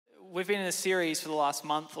we've been in a series for the last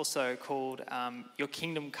month or so called Your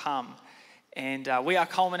Kingdom Come. And we are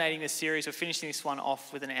culminating this series. We're finishing this one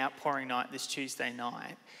off with an outpouring night this Tuesday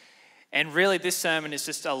night. And really, this sermon is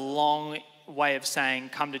just a long way of saying,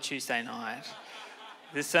 come to Tuesday night.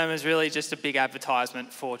 This sermon is really just a big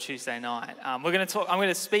advertisement for Tuesday night. I'm going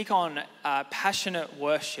to speak on passionate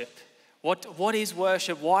worship. What is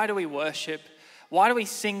worship? Why do we worship? Why do we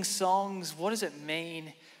sing songs? What does it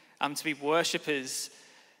mean to be worshippers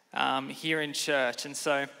here in church? And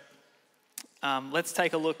so let's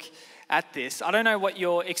take a look at this. I don't know what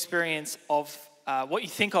your experience of, what you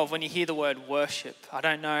think of when you hear the word worship. I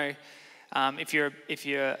don't know if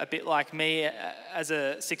you're a bit like me. As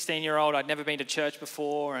a 16-year-old, I'd never been to church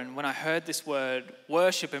before, and when I heard this word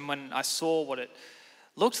worship and when I saw what it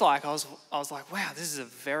looked like, I was like, wow, this is a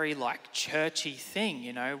very like churchy thing,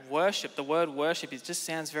 you know. Worship, the word worship, it just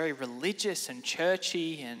sounds very religious and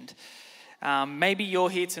churchy. And maybe you're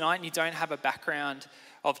here tonight and you don't have a background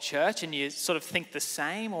of church and you sort of think the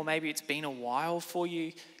same, or maybe it's been a while for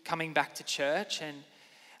you coming back to church. And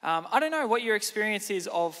I don't know what your experience is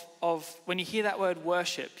of when you hear that word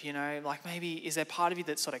worship, you know, like maybe is there part of you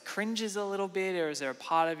that sort of cringes a little bit, or is there a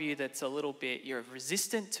part of you that's a little bit, you're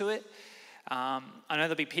resistant to it? I know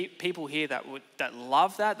there'll be people here that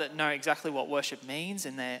love that know exactly what worship means,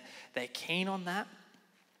 and they're keen on that.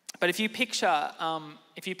 But if you picture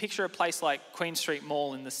a place like Queen Street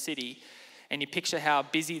Mall in the city, and you picture how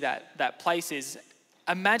busy that place is,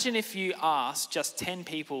 imagine if you asked just 10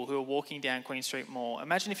 people who are walking down Queen Street Mall,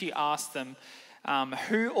 imagine if you asked them,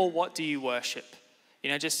 who or what do you worship? You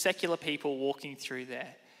know, just secular people walking through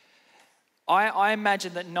there. I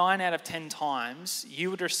imagine that 9 out of 10 times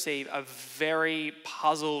you would receive a very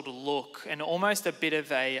puzzled look, and almost a bit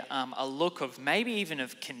of a look of maybe even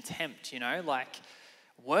of contempt, you know, like,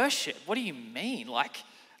 worship? What do you mean? Like,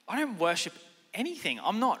 I don't worship anything.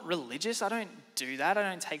 I'm not religious. I don't do that. I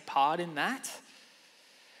don't take part in that.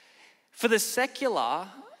 For the secular,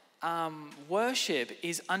 worship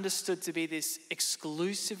is understood to be this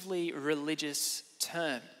exclusively religious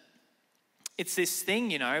term. It's this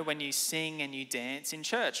thing, you know, when you sing and you dance in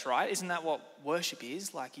church, right? Isn't that what worship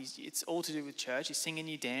is? Like, it's all to do with church. You sing and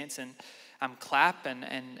you dance and clap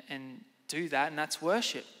and do that, and that's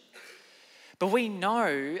worship. But we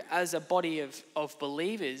know as a body of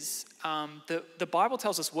believers, the Bible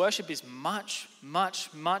tells us worship is much,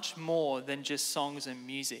 much, much more than just songs and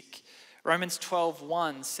music. Romans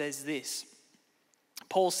 12:1 says this.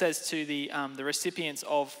 Paul says to the recipients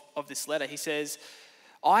of this letter, he says,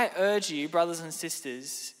 I urge you, brothers and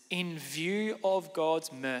sisters, in view of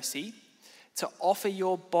God's mercy, to offer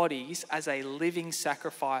your bodies as a living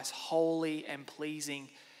sacrifice, holy and pleasing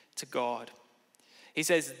to God. He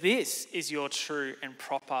says, this is your true and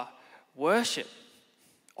proper worship,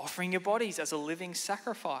 offering your bodies as a living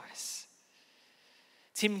sacrifice.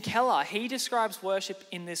 Tim Keller, he describes worship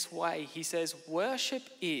in this way. He says, worship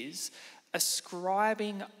is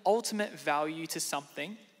ascribing ultimate value to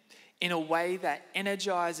something in a way that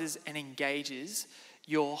energizes and engages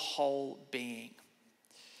your whole being.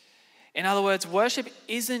 In other words, worship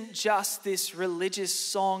isn't just this religious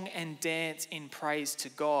song and dance in praise to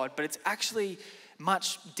God, but it's actually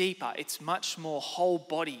much deeper. It's much more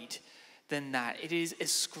whole-bodied than that. It is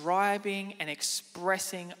ascribing and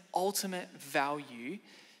expressing ultimate value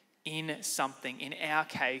in something, in our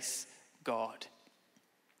case, God.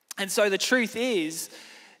 And so the truth is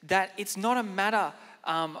that it's not a matter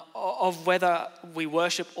of whether we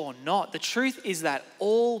worship or not. The truth is that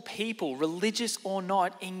all people, religious or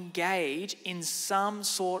not, engage in some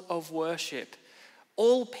sort of worship.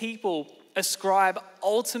 All people ascribe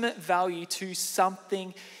ultimate value to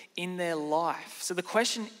something in their life. So the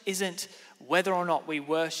question isn't whether or not we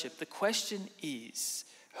worship. The question is,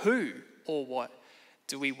 who or what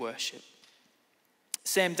do we worship?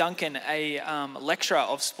 Sam Duncan, a lecturer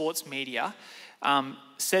of sports media,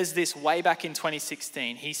 says this way back in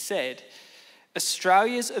 2016. He said,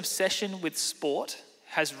 Australia's obsession with sport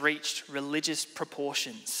has reached religious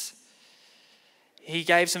proportions. He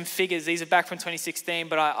gave some figures. These are back from 2016,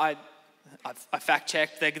 but I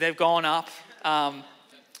fact-checked. They've gone up.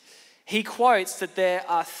 He quotes that there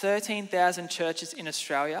are 13,000 churches in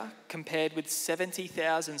Australia compared with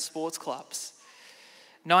 70,000 sports clubs.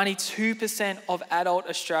 92% of adult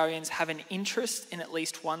Australians have an interest in at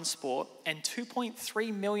least one sport, and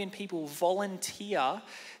 2.3 million people volunteer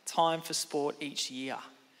time for sport each year.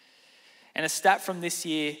 And a stat from this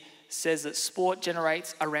year says that sport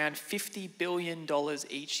generates around $50 billion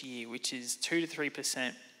each year, which is 2 to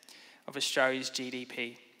 3% of Australia's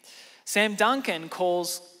GDP. Sam Duncan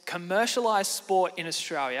calls commercialised sport in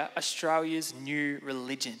Australia Australia's new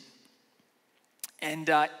religion. And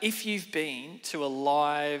if you've been to a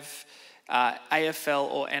live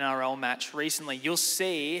AFL or NRL match recently, you'll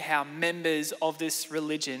see how members of this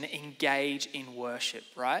religion engage in worship,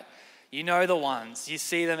 right? You know the ones. You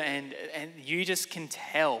see them and you just can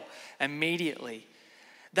tell immediately.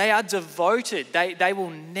 They are devoted. They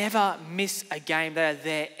will never miss a game. They are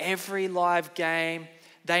there every live game.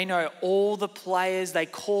 They know all the players. They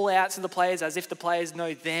call out to the players as if the players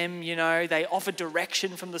know them, you know. They offer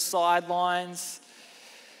direction from the sidelines.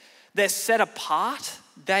 They're set apart.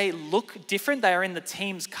 They look different. They are in the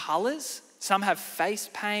team's colours. Some have face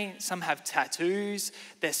paint. Some have tattoos.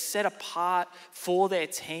 They're set apart for their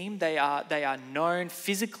team. They are known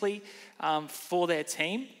physically for their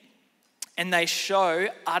team. And they show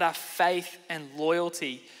utter faith and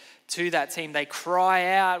loyalty to that team. They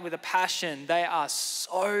cry out with a passion. They are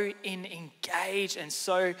so engaged and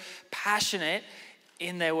so passionate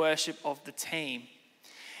in their worship of the team.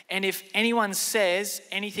 And if anyone says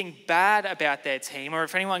anything bad about their team, or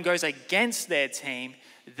if anyone goes against their team,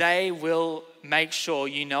 they will make sure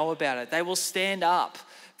you know about it. They will stand up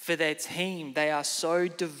for their team. They are so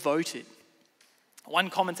devoted. One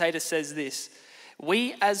commentator says this: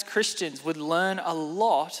 we as Christians would learn a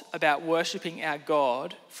lot about worshiping our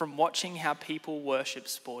God from watching how people worship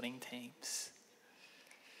sporting teams.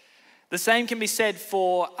 The same can be said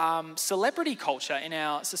for celebrity culture in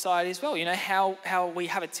our society as well. You know, how we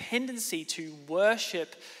have a tendency to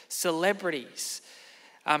worship celebrities.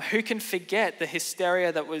 Who can forget the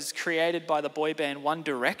hysteria that was created by the boy band One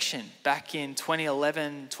Direction back in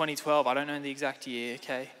 2011, 2012? I don't know the exact year,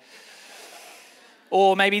 okay?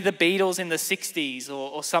 Or maybe the Beatles in the 60s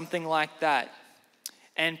or something like that.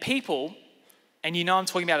 And people, and you know I'm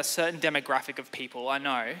talking about a certain demographic of people, I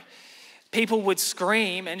know, people would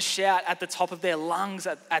scream and shout at the top of their lungs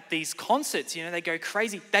at these concerts. You know, they go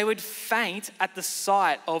crazy. They would faint at the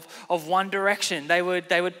sight of One Direction. They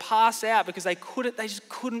would pass out because they just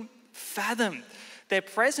couldn't fathom their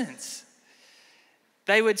presence.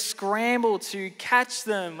 They would scramble to catch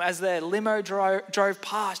them as their limo drove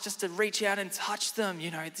past, just to reach out and touch them.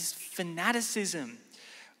 You know, this fanaticism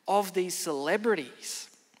of these celebrities.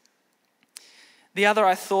 The other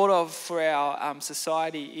I thought of for our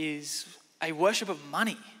society is a worship of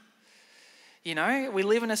money. You know, we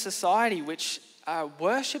live in a society which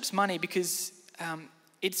worships money because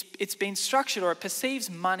it's been structured, or it perceives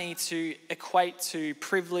money to equate to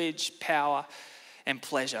privilege, power, and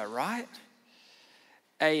pleasure, right?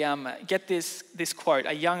 Get this quote.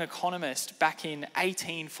 A young economist back in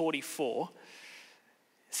 1844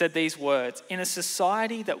 said these words: "In a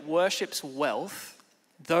society that worships wealth,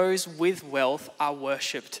 those with wealth are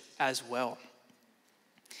worshipped as well."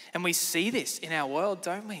 And we see this in our world,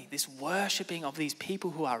 don't we? This worshipping of these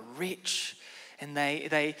people who are rich, and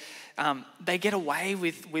they get away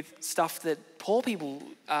with stuff that poor people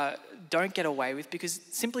don't get away with, because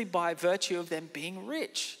simply by virtue of them being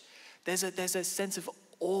rich, there's a sense of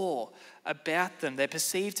awe about them. They're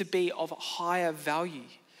perceived to be of higher value.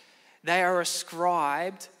 They are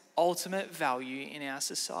ascribed ultimate value in our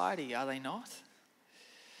society, are they not?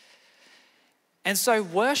 And so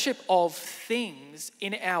worship of things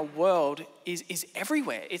in our world is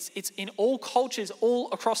everywhere. It's in all cultures,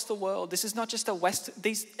 all across the world. This is not just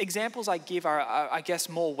these examples I give are, I guess,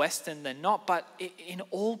 more Western than not, but in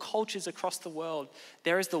all cultures across the world,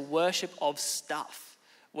 there is the worship of stuff,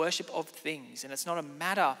 worship of things. And it's not a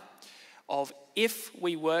matter of if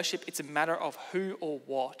we worship, it's a matter of who or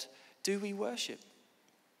what do we worship.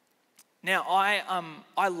 Now,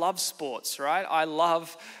 I love sports, right?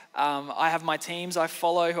 I have my teams I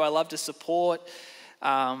follow who I love to support.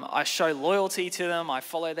 I show loyalty to them. I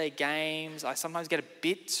follow their games. I sometimes get a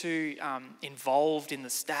bit too involved in the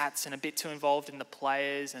stats and a bit too involved in the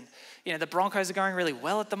players. And, you know, the Broncos are going really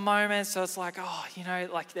well at the moment. So it's like, oh, you know,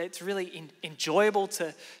 like it's really enjoyable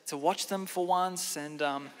to watch them for once. And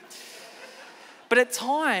but at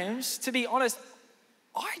times, to be honest,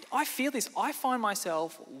 I feel this. I find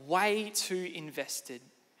myself way too invested.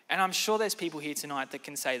 And I'm sure there's people here tonight that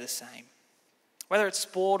can say the same. Whether it's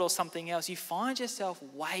sport or something else, you find yourself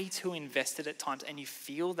way too invested at times, and you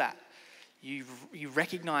feel that. You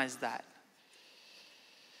recognize that.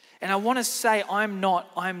 And I want to say I'm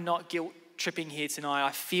not guilt tripping here tonight.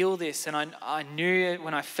 I feel this, and I knew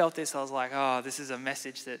when I felt this, I was like, oh, this is a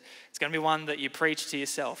message that it's going to be one that you preach to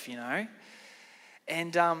yourself, you know.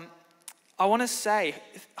 And I want to say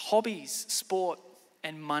hobbies, sport,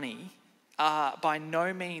 and money are by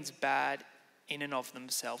no means bad in and of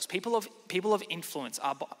themselves. People of influence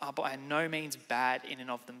are by no means bad in and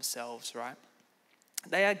of themselves, right?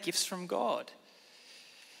 They are gifts from God.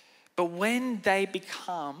 But when they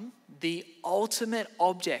become the ultimate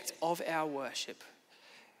object of our worship,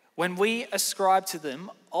 when we ascribe to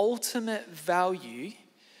them ultimate value,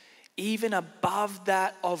 even above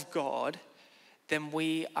that of God, then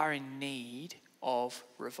we are in need of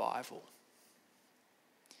revival.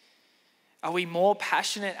 Are we more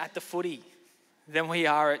passionate at the footy than we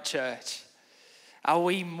are at church? Are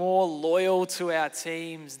we more loyal to our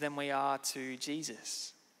teams than we are to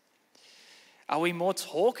Jesus? Are we more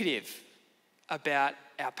talkative about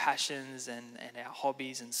our passions and our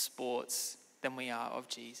hobbies and sports than we are of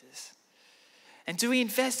Jesus? And do we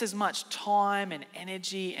invest as much time and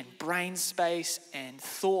energy and brain space and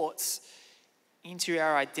thoughts into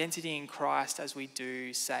our identity in Christ as we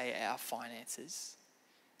do, say, our finances,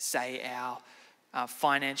 say our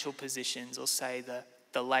financial positions, or say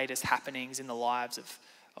the latest happenings in the lives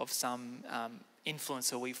of some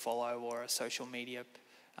influencer we follow or a social media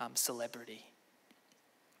celebrity?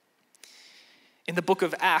 In the book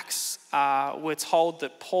of Acts, we're told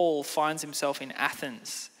that Paul finds himself in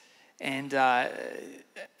Athens. And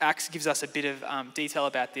Acts gives us a bit of detail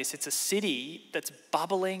about this. It's a city that's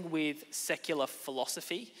bubbling with secular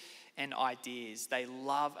philosophy and ideas. They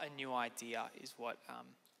love a new idea, is what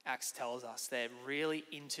Acts tells us. They're really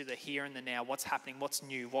into the here and the now. What's happening? What's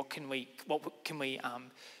new? What can we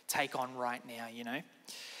take on right now? You know.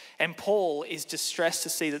 And Paul is distressed to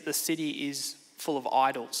see that the city is full of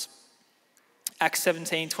idols. Acts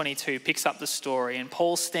 17:22 picks up the story, and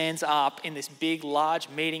Paul stands up in this big, large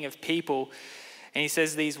meeting of people, and he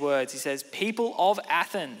says these words. He says, "People of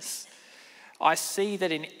Athens, I see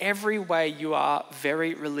that in every way you are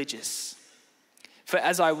very religious. For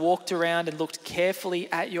as I walked around and looked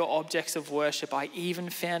carefully at your objects of worship, I even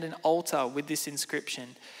found an altar with this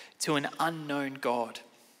inscription, 'To an unknown God.'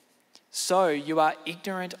 So you are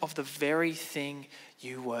ignorant of the very thing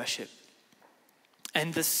you worship."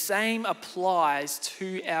 And the same applies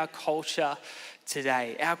to our culture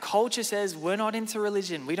today. Our culture says we're not into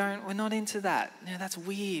religion. We're not into that. You know, that's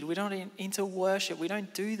weird. We're not into worship. We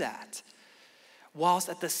don't do that. Whilst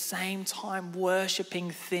at the same time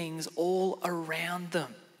worshiping things all around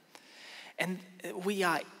them. And we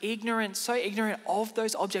are ignorant, so ignorant of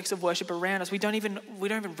those objects of worship around us. We don't even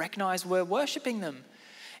recognize we're worshiping them.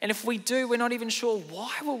 And if we do, we're not even sure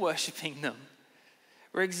why we're worshiping them.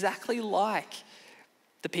 We're exactly like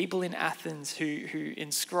the people in Athens who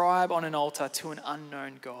inscribe on an altar to an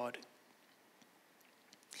unknown God.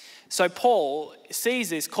 So Paul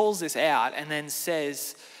sees this, calls this out, and then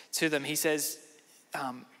says to them, he says,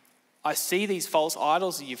 I see these false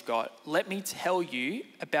idols that you've got. Let me tell you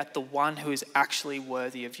about the one who is actually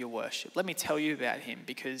worthy of your worship. Let me tell you about him,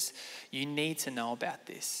 because you need to know about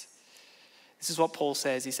this. This is what Paul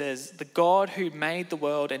says. He says, "The God who made the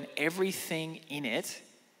world and everything in it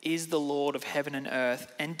is the Lord of heaven and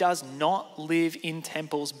earth, and does not live in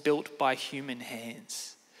temples built by human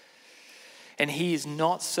hands. And he is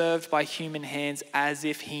not served by human hands as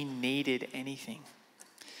if he needed anything.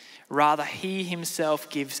 Rather, he himself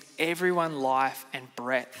gives everyone life and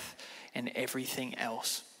breath and everything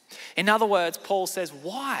else." In other words, Paul says,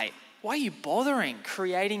 why? Why are you bothering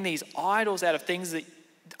creating these idols out of things that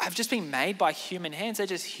have just been made by human hands? They're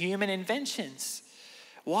just human inventions.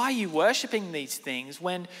 Why are you worshipping these things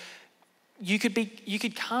when you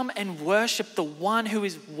could come and worship the one who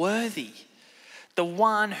is worthy, the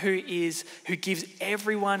one who gives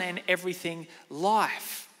everyone and everything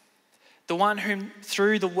life, the one whom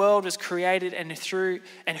through the world was created and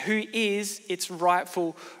who is its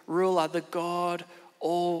rightful ruler, the God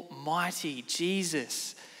Almighty,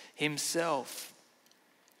 Jesus himself.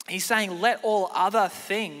 He's saying, let all other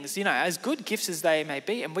things, as good gifts as they may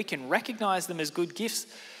be, and we can recognize them as good gifts,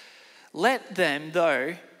 let them,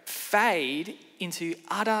 though, fade into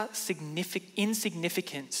utter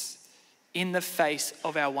insignificance in the face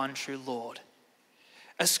of our one true Lord.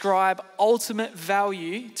 Ascribe ultimate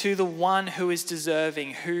value to the one who is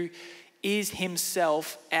deserving, who is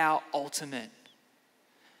himself our ultimate.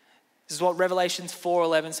 This is what Revelation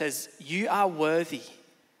 4:11 says. You are worthy,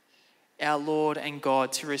 our Lord and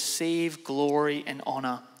God, to receive glory and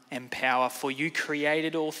honor and power, for you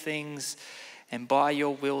created all things, and by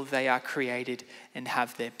your will they are created and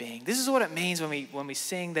have their being. This is what it means when we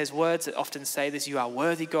sing. There's words that often say this: you are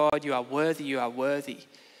worthy, God, you are worthy, you are worthy.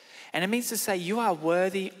 And it means to say you are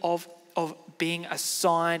worthy of being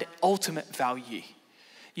assigned ultimate value.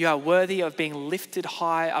 You are worthy of being lifted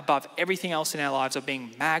high above everything else in our lives, of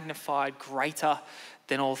being magnified greater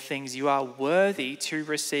than all things. You are worthy to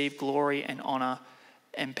receive glory and honor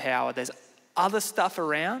and power. There's other stuff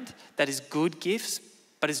around that is good gifts,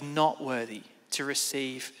 but is not worthy to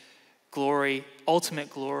receive glory, ultimate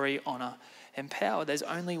glory, honor, and power. There's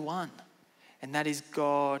only one, and that is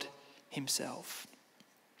God himself.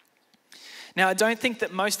 Now, I don't think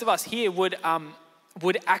that most of us here would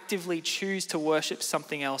actively choose to worship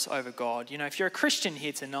something else over God. You know, if you're a Christian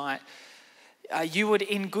here tonight, you would,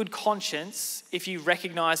 in good conscience, if you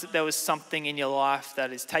recognize that there was something in your life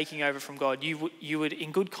that is taking over from God, you would,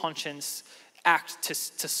 in good conscience, act to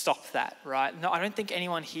stop that, right? No, I don't think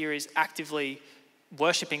anyone here is actively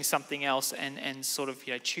worshipping something else and sort of,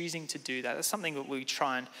 you know, choosing to do that. That's something that we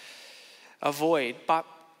try and avoid. But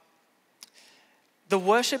the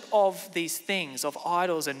worship of these things, of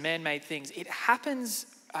idols and man-made things, it happens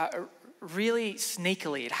really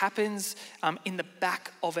sneakily. It happens in the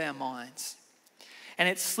back of our minds. And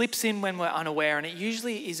it slips in when we're unaware, and it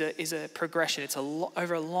usually is a progression. It's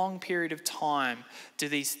over a long period of time do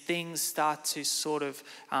these things start to sort of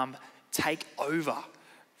take over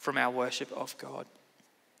from our worship of God.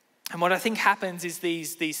 And what I think happens is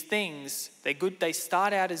these things, they're good. They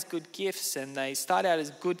start out as good gifts, and they start out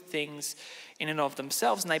as good things in and of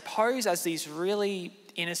themselves, and they pose as these really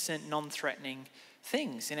innocent, non-threatening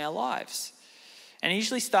things in our lives. And it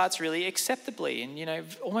usually starts really acceptably and, you know,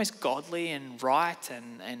 almost godly and right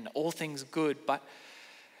and all things good. But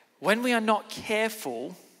when we are not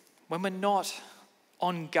careful, when we're not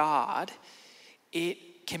on guard,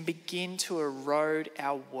 it can begin to erode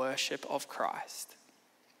our worship of Christ.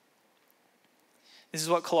 This is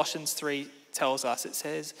what Colossians 3 tells us. It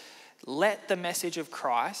says, "Let the message of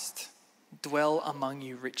Christ dwell among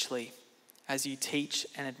you richly, as you teach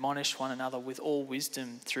and admonish one another with all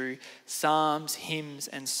wisdom through psalms, hymns,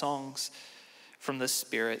 and songs from the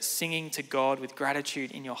Spirit, singing to God with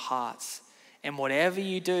gratitude in your hearts. And whatever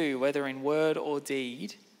you do, whether in word or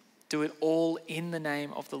deed, do it all in the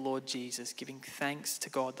name of the Lord Jesus, giving thanks to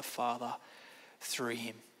God the Father through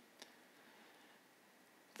him."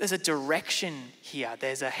 There's a direction here.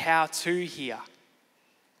 There's a how-to here.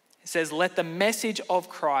 It says, let the message of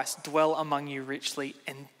Christ dwell among you richly,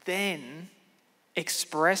 and then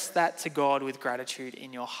express that to God with gratitude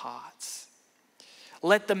in your hearts.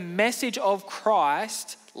 Let the message of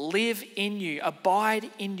Christ live in you, abide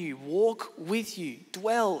in you, walk with you,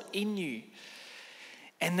 dwell in you.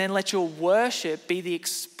 And then let your worship be the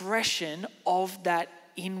expression of that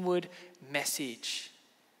inward message.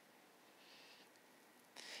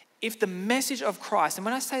 If the message of Christ, and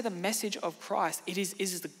when I say the message of Christ, it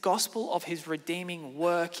is the gospel of his redeeming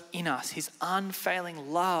work in us, his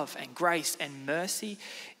unfailing love and grace and mercy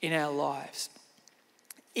in our lives.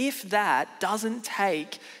 If that doesn't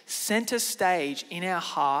take center stage in our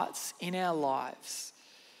hearts, in our lives,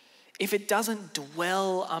 if it doesn't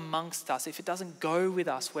dwell amongst us, if it doesn't go with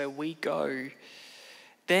us where we go,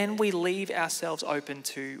 then we leave ourselves open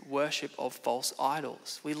to worship of false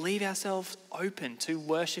idols. We leave ourselves open to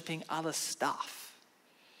worshipping other stuff.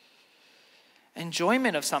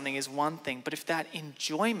 Enjoyment of something is one thing, but if that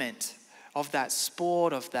enjoyment of that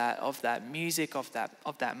sport, of that music, of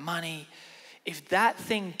that money, if that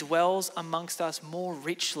thing dwells amongst us more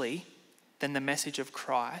richly than the message of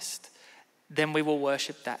Christ, then we will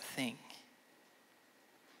worship that thing.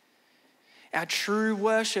 Our true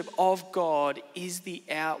worship of God is the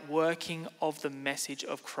outworking of the message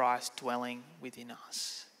of Christ dwelling within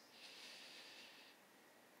us.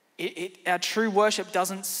 Our true worship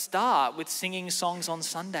doesn't start with singing songs on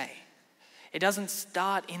Sunday. It doesn't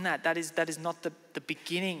start in that. That is not the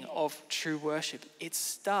beginning of true worship. It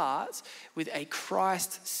starts with a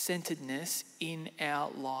Christ-centeredness in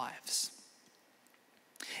our lives.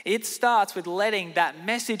 It starts with letting that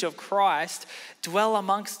message of Christ dwell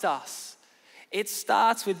amongst us. It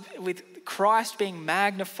starts with Christ being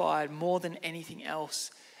magnified more than anything else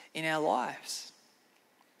in our lives.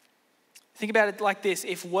 Think about it like this.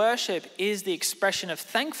 If worship is the expression of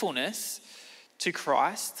thankfulness to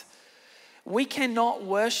Christ, we cannot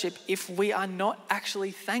worship if we are not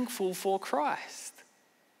actually thankful for Christ.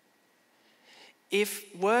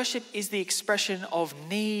 If worship is the expression of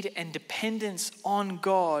need and dependence on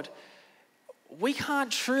God, we can't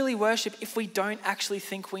truly worship if we don't actually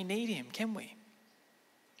think we need him, can we?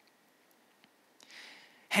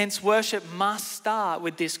 Hence, worship must start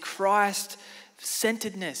with this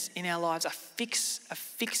Christ-centeredness in our lives, a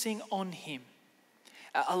fixing on him,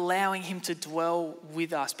 allowing him to dwell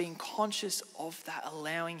with us, being conscious of that,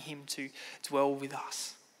 allowing him to dwell with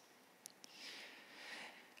us.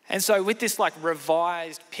 And so with this like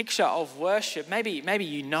revised picture of worship, maybe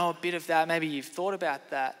you know a bit of that, maybe you've thought about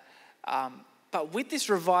that, but with this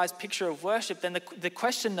revised picture of worship, then the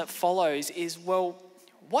question that follows is, well,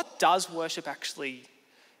 what does worship actually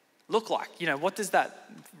look like? You know, what does that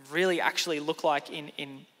really actually look like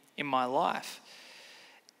in my life?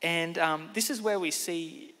 And this is where we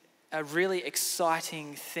see a really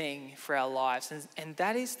exciting thing for our lives, and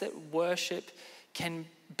that is that worship can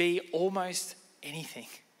be almost anything.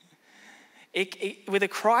 With a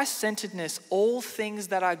Christ-centeredness, all things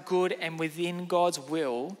that are good and within God's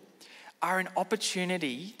will are an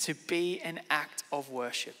opportunity to be an act of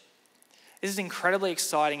worship. This is incredibly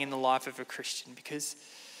exciting in the life of a Christian because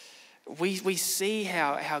we see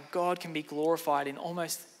how God can be glorified in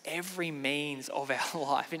almost every means of our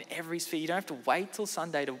life, in every sphere. You don't have to wait till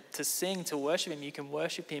Sunday to sing, to worship him. You can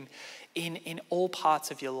worship him in all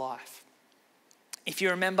parts of your life. If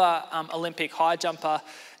you remember Olympic high jumper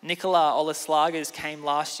Nicola Olaslagers came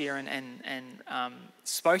last year and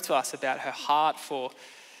spoke to us about her heart for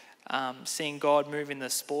seeing God move in the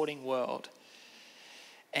sporting world.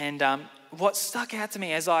 And what stuck out to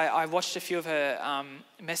me as I watched a few of her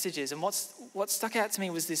messages, and what stuck out to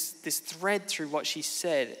me was this thread through what she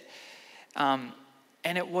said. And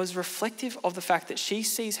it was reflective of the fact that she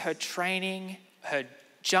sees her training, her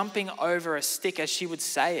jumping over a stick, as she would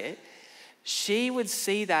say it, she would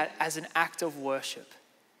see that as an act of worship.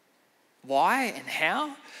 Why and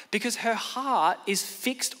how? Because her heart is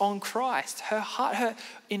fixed on Christ. Her heart,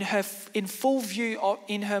 in full view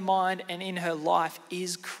in her mind and in her life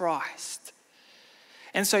is Christ.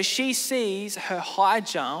 And so she sees her high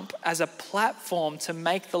jump as a platform to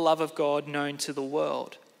make the love of God known to the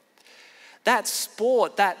world. That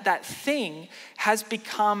sport, that thing has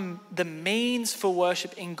become the means for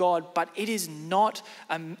worship in God, but it is not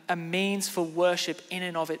a means for worship in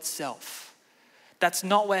and of itself. That's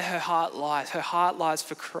not where her heart lies. Her heart lies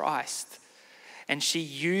for Christ. And she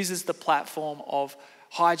uses the platform of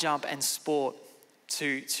high jump and sport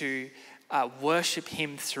to worship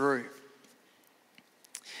him through.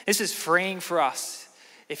 This is freeing for us.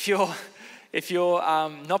 If you're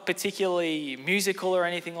not particularly musical or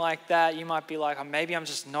anything like that, you might be like, oh, maybe I'm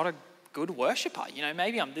just not a good worshiper.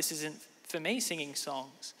 Maybe this isn't for me, singing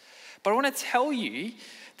songs. But I want to tell you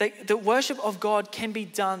that the worship of God can be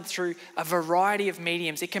done through a variety of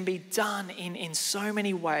mediums. It can be done in so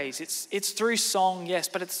many ways. It's through song, yes,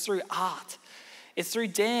 but it's through art. It's through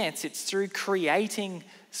dance. It's through creating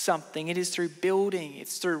something. It is through building.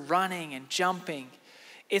 It's through running and jumping.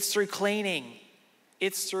 It's through cleaning.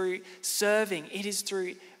 It's through serving. It is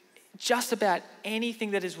through just about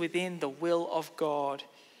anything that is within the will of God.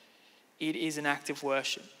 It is an act of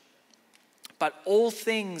worship. But all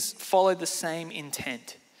things follow the same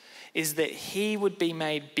intent, is that he would be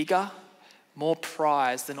made bigger, more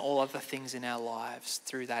prized than all other things in our lives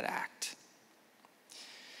through that act.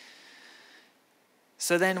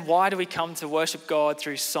 So then why do we come to worship God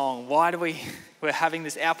through song? We're having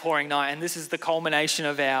this outpouring night, and this is the culmination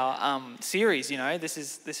of our series. This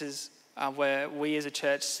is where we as a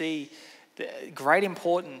church see the great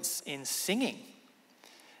importance in singing.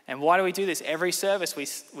 And why do we do this? Every service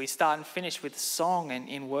we start and finish with song and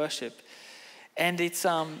in worship. And it's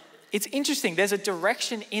interesting. There's a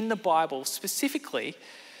direction in the Bible specifically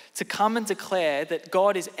to come and declare that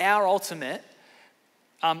God is our ultimate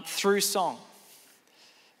through song.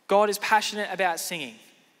 God is passionate about singing.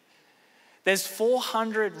 There's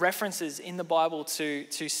 400 references in the Bible to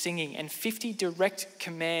singing and 50 direct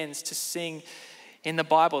commands to sing in the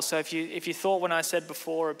Bible. So if you thought when I said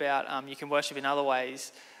before about you can worship in other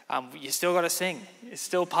ways, you still got to sing. It's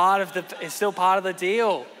still part of the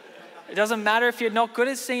deal. It doesn't matter if you're not good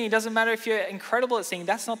at singing. It doesn't matter if you're incredible at singing.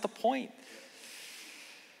 That's not the point.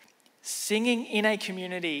 Singing in a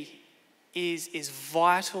community is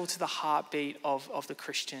vital to the heartbeat of the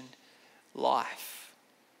Christian life.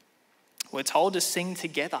 We're told to sing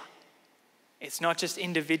together. It's not just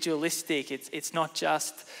individualistic. It's not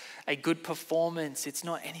just a good performance. It's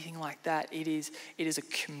not anything like that. It is a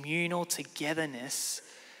communal togetherness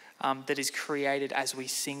that is created as we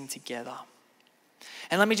sing together.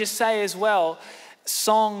 And let me just say as well,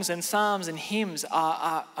 songs and psalms and hymns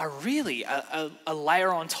are really a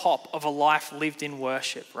layer on top of a life lived in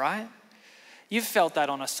worship, right? You've felt that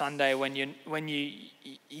on a Sunday when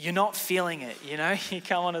you're not feeling it, You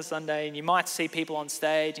come on a Sunday and you might see people on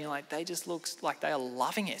stage and you're like, they just look like they are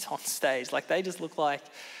loving it on stage. Like they just look like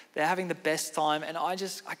they're having the best time. And I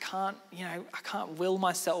can't will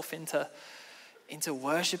myself into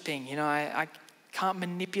worshiping. I can't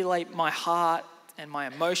manipulate my heart and my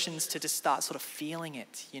emotions to just start sort of feeling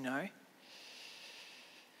it,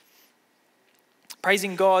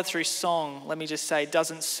 Praising God through song, let me just say,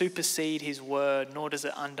 doesn't supersede his word, nor does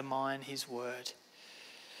it undermine his word.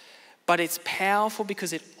 But it's powerful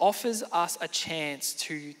because it offers us a chance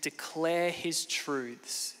to declare his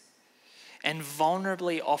truths and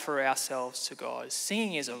vulnerably offer ourselves to God.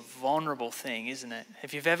 Singing is a vulnerable thing, isn't it?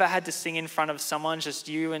 If you've ever had to sing in front of someone, just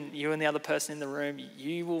you and the other person in the room,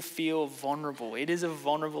 you will feel vulnerable. It is a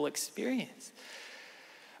vulnerable experience.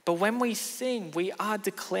 But when we sing, we are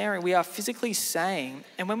declaring, we are physically saying,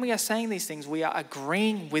 and when we are saying these things, we are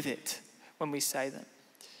agreeing with it when we say them.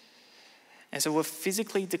 And so we're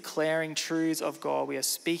physically declaring truths of God. We are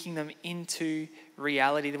speaking them into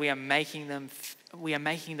reality. That we are making them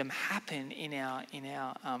happen in our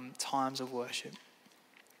times of worship.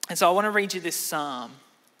 And so I want to read you this psalm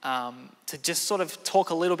to just sort of talk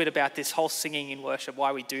a little bit about this whole singing in worship,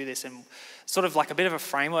 why we do this, and sort of like a bit of a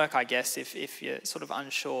framework, I guess, if you're sort of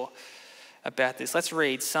unsure about this. Let's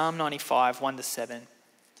read Psalm 95, 1-7. It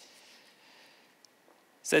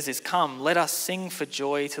says this, "Come, let us sing for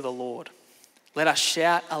joy to the Lord. Let us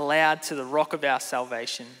shout aloud to the rock of our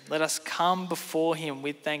salvation. Let us come before him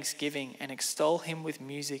with thanksgiving and extol him with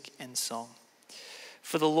music and song.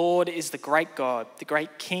 For the Lord is the great God, the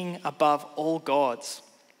great King above all gods.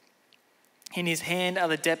 In his hand are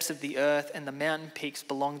the depths of the earth, and the mountain peaks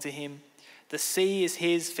belong to him. The sea is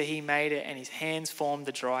his, for he made it, and his hands formed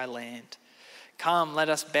the dry land. Come, let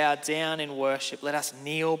us bow down in worship. Let us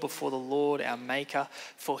kneel before the Lord our Maker,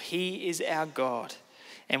 for he is our God,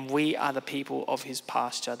 and we are the people of his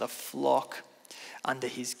pasture, the flock under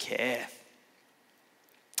his care."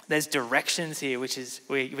 There's directions here, which is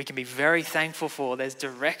we can be very thankful for. There's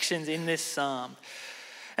directions in this psalm.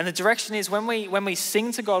 And the direction is when we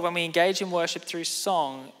sing to God, when we engage in worship through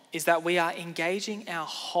song, is that we are engaging our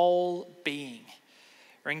whole being.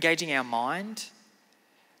 We're engaging our mind.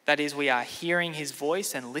 That is, we are hearing his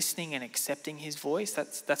voice and listening and accepting his voice.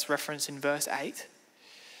 That's referenced in verse 8.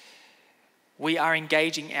 We are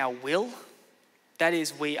engaging our will. That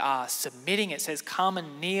is, we are submitting. It says, come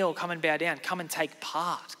and kneel, come and bow down, come and take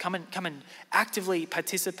part, come and actively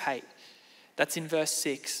participate. That's in verse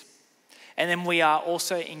 6. And then we are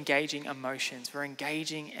also engaging emotions. We're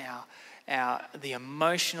engaging the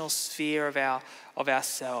emotional sphere of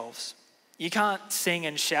ourselves. You can't sing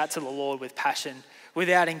and shout to the Lord with passion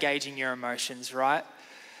without engaging your emotions, right?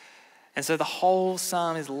 And so the whole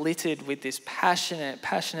psalm is littered with this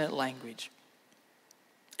passionate language.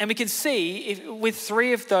 And we can see with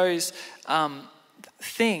three of those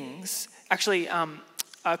things, actually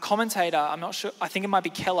a commentator, I'm not sure, I think it might be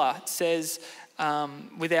Keller, says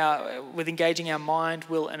with engaging our mind,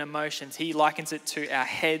 will and emotions, he likens it to our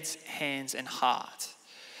heads, hands and heart.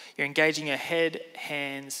 You're engaging your head,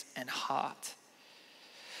 hands and heart.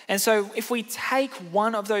 And so if we take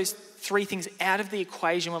one of those three things out of the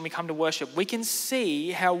equation when we come to worship, we can see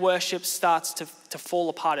how worship starts to fall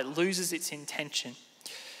apart. It loses its intention.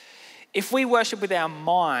 If we worship with our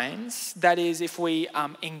minds, that is, if we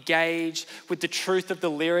engage with the truth of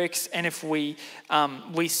the lyrics, and if we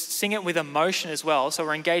sing it with emotion as well, so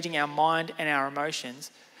we're engaging our mind and our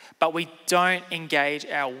emotions, but we don't engage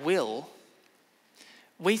our will,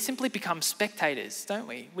 we simply become spectators, don't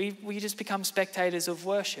we? We just become spectators of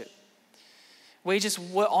worship. We're just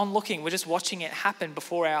watching it happen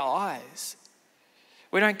before our eyes.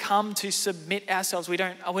 We don't come to submit ourselves.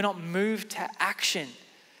 We're not moved to action.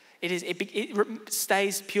 It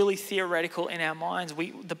stays purely theoretical in our minds.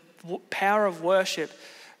 The power of worship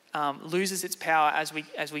loses its power as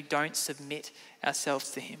we don't submit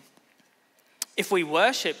ourselves to him. If we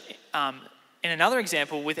worship, in another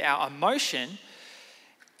example, with our emotion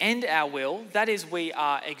and our will, that is, we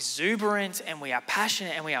are exuberant and we are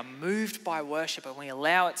passionate and we are moved by worship and we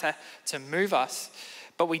allow it to move us,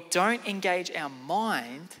 but we don't engage our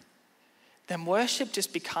mind, then worship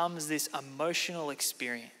just becomes this emotional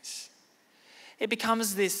experience. It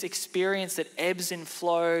becomes this experience that ebbs and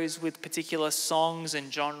flows with particular songs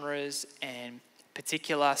and genres and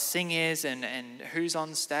particular singers and who's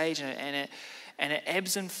on stage, and it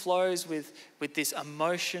ebbs and flows with this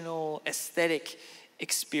emotional, aesthetic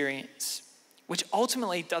experience, which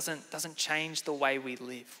ultimately doesn't change the way we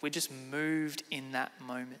live. We're just moved in that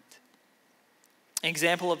moment. An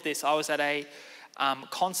example of this, I was at a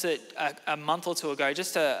concert a month or two ago,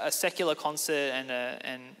 just a secular concert,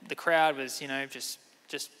 and the crowd was,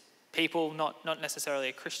 just people, not necessarily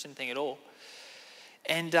a Christian thing at all.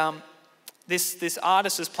 And this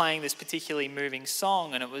artist was playing this particularly moving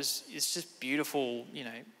song, and it's just beautiful.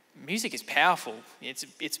 Music is powerful.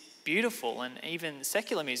 It's beautiful, and even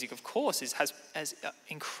secular music, of course, has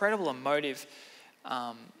incredible emotive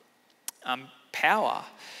power.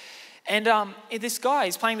 And this guy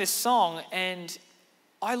is playing this song, and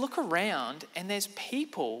I look around, and there's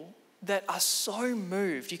people that are so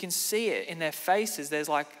moved. You can see it in their faces. There's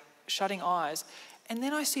like shutting eyes, and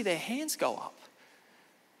then I see their hands go up,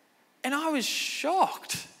 and I was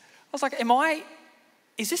shocked. I was like,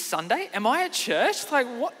 is this Sunday? Am I at church? Like,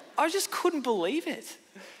 what? I just couldn't believe it.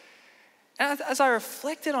 And as I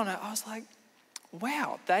reflected on it, I was like,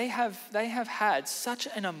 wow, they have had such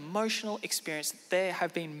an emotional experience. They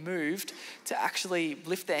have been moved to actually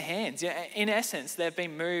lift their hands. In essence, they've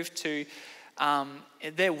been moved to,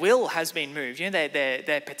 their will has been moved.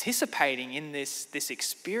 They're participating in this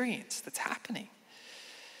experience that's happening.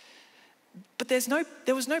 But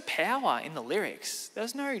there was no power in the lyrics. There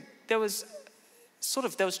was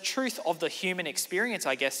truth of the human experience,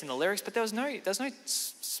 I guess, in the lyrics, but there was no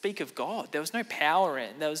speak of God. There was no power in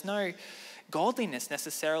it. There was no godliness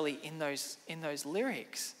necessarily in those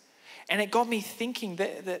lyrics. And it got me thinking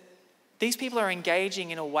that these people are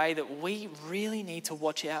engaging in a way that we really need to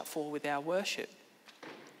watch out for with our worship.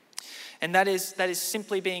 And that is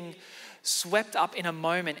simply being swept up in a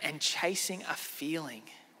moment and chasing a feeling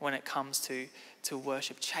when it comes to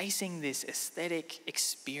worship, chasing this aesthetic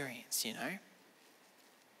experience,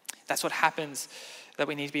 That's what happens, that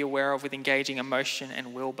we need to be aware of with engaging emotion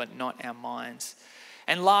and will, but not our minds.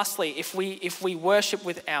 And lastly, if we worship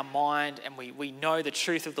with our mind and we know the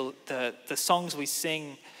truth of the songs we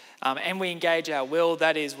sing, and we engage our will,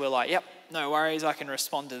 that is, we're like, yep, no worries, I can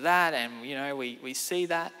respond to that, and we see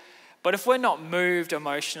that. But if we're not moved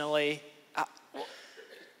emotionally,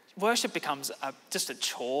 worship becomes just a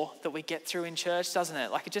chore that we get through in church, doesn't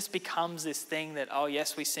it? Like, it just becomes this thing that, oh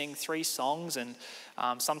yes, we sing 3 songs, and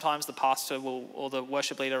sometimes the pastor or the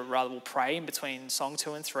worship leader will pray in between song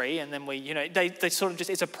 2 and 3, and then they sort of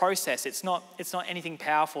just, it's a process. It's not anything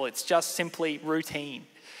powerful. It's just simply routine,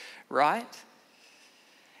 right?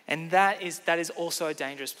 And that is also a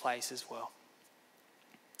dangerous place as well.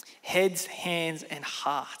 Heads, hands, and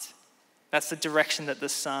heart. That's the direction that the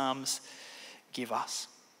Psalms give us.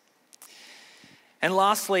 And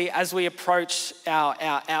lastly, as we approach our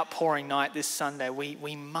outpouring night this Sunday,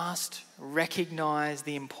 we must recognize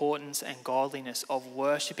the importance and godliness of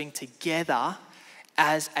worshiping together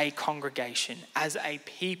as a congregation, as a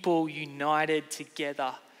people united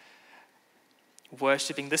together,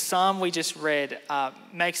 worshiping. The psalm we just read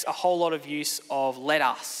makes a whole lot of use of let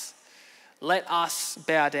us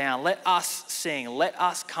bow down, let us sing, let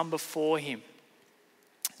us come before him.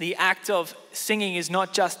 The act of singing is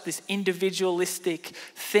not just this individualistic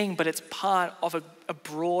thing, but it's part of a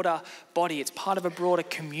broader body. It's part of a broader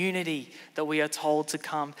community that we are told to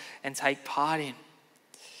come and take part in.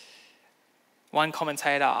 One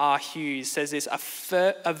commentator, R. Hughes, says this: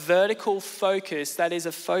 a vertical focus, that is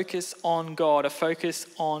a focus on God, a focus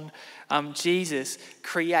on Jesus,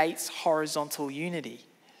 creates horizontal unity.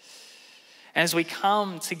 And as we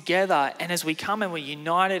come together, and as we come and we're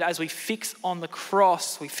united, as we fix on the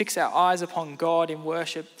cross, we fix our eyes upon God in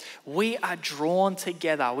worship, we are drawn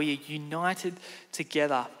together. We are united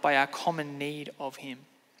together by our common need of him.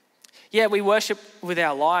 Yeah, we worship with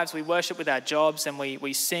our lives, we worship with our jobs, and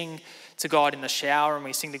we sing to God in the shower, and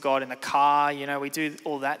we sing to God in the car. We do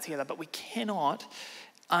all that together, but we cannot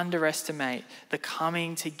underestimate the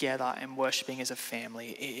coming together and worshiping as a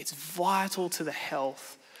family. It's vital to the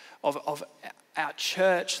health of our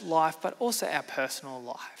church life, but also our personal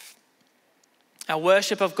life. Our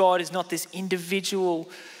worship of God is not this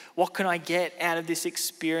individual, what can I get out of this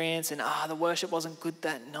experience? And the worship wasn't good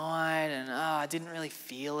that night, and I didn't really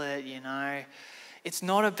feel it, It's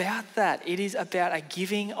not about that. It is about a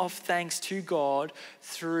giving of thanks to God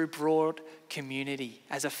through broad community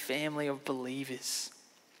as a family of believers.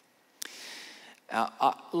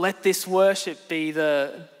 Let this worship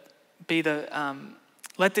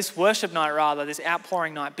let this worship night, this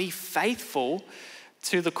outpouring night, be faithful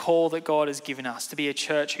to the call that God has given us to be a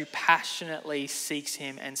church who passionately seeks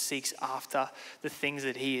him and seeks after the things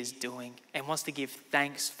that he is doing and wants to give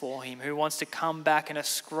thanks for him, who wants to come back and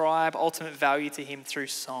ascribe ultimate value to him through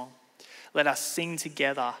song. Let us sing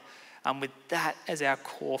together with that as our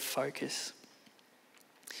core focus.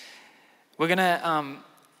 We're going to...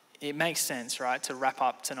 It makes sense, right, to wrap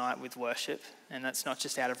up tonight with worship. And that's not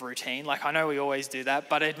just out of routine. Like, I know we always do that,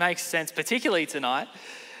 but it makes sense, particularly tonight,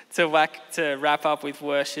 to wrap up with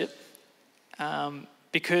worship.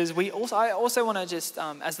 Because I also want to just,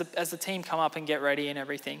 as the team come up and get ready and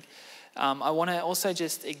everything, I want to also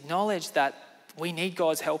just acknowledge that we need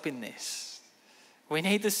God's help in this. We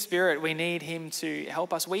need the Spirit. We need him to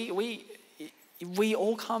help us. We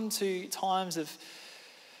all come to times of,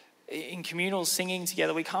 in communal singing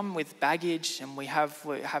together, we come with baggage, and we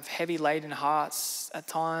have heavy laden hearts at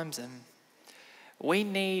times, and we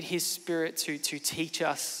need his Spirit to teach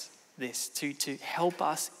us this, to help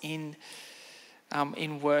us in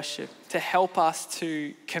worship, to help us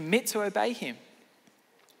to commit to obey him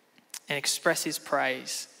and express his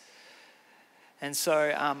praise. And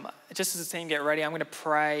so just as the team get ready, I'm going to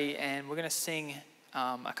pray, and we're going to sing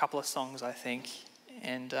a couple of songs, I think.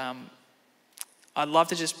 And I'd love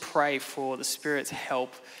to just pray for the Spirit's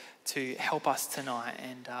help to help us tonight,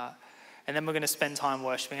 and then we're going to spend time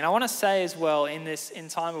worshiping. And I want to say as well, in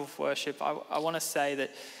time of worship, I want to say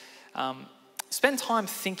that spend time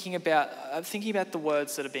thinking about the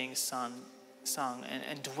words that are being sung,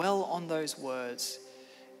 and dwell on those words.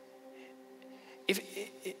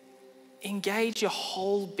 Engage your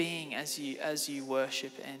whole being as you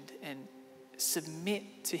worship and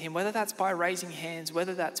submit to Him, whether that's by raising hands,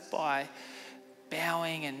 whether that's by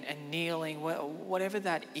bowing and kneeling, whatever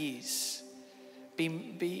that is.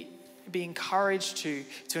 Be encouraged to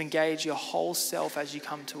engage your whole self as you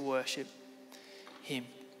come to worship Him.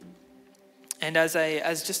 And as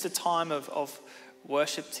just a time of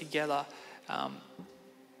worship together,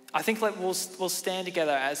 I think like we'll stand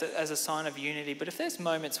together as a sign of unity. But if there's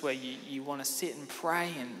moments where you want to sit and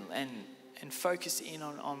pray and focus in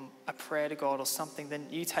on a prayer to God or something, then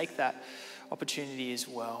you take that opportunity as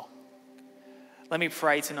well. Let me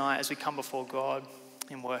pray tonight as we come before God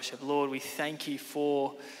in worship. Lord, we thank you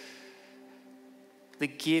for the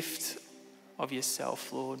gift of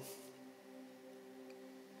yourself, Lord.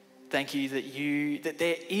 Thank you that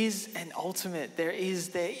there is an ultimate, there is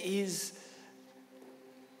that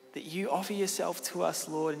you offer yourself to us,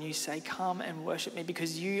 Lord, and you say, come and worship me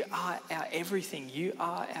because you are our everything. You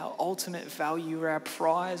are our ultimate value. You are our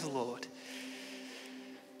prize, Lord.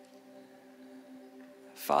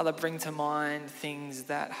 Father, bring to mind things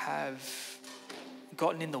that have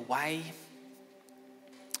gotten in the way,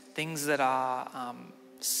 things that are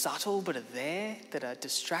subtle but are there, that are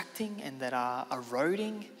distracting and that are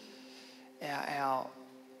eroding that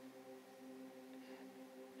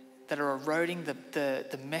are eroding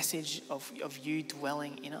the message of you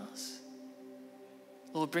dwelling in us.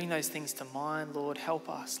 Lord, bring those things to mind. Lord, help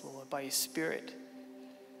us, Lord, by your Spirit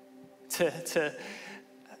to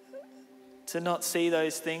not see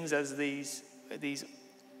those things as these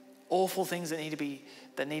awful things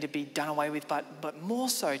that need to be done away with, but more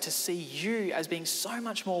so to see you as being so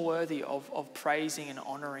much more worthy of praising and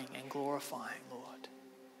honouring and glorifying, Lord.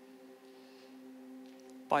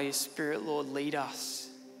 By your Spirit, Lord, lead us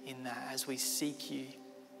in that as we seek you.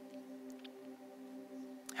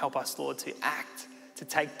 Help us, Lord, to act, to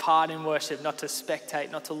take part in worship, not to spectate,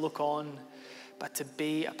 not to look on, but to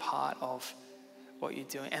be a part of what you're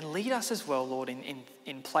doing. And lead us as well, Lord,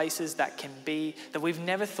 in places that we've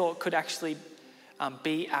never thought could actually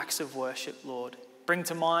be acts of worship, Lord. Bring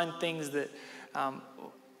to mind things that,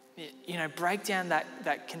 break down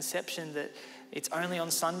that conception that it's only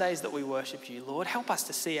on Sundays that we worship you. Lord, help us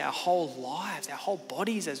to see our whole lives, our whole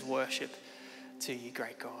bodies as worship to you,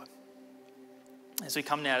 great God. As we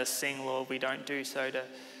come now to sing, Lord, we don't do so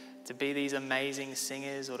to be these amazing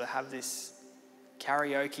singers or to have this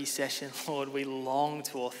karaoke session, Lord. We long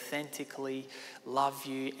to authentically love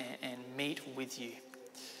you and meet with you.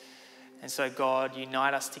 And so, God,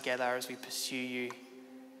 unite us together as we pursue you.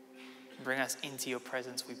 Bring us into your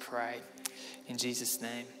presence, we pray. In Jesus'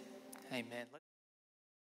 name, amen.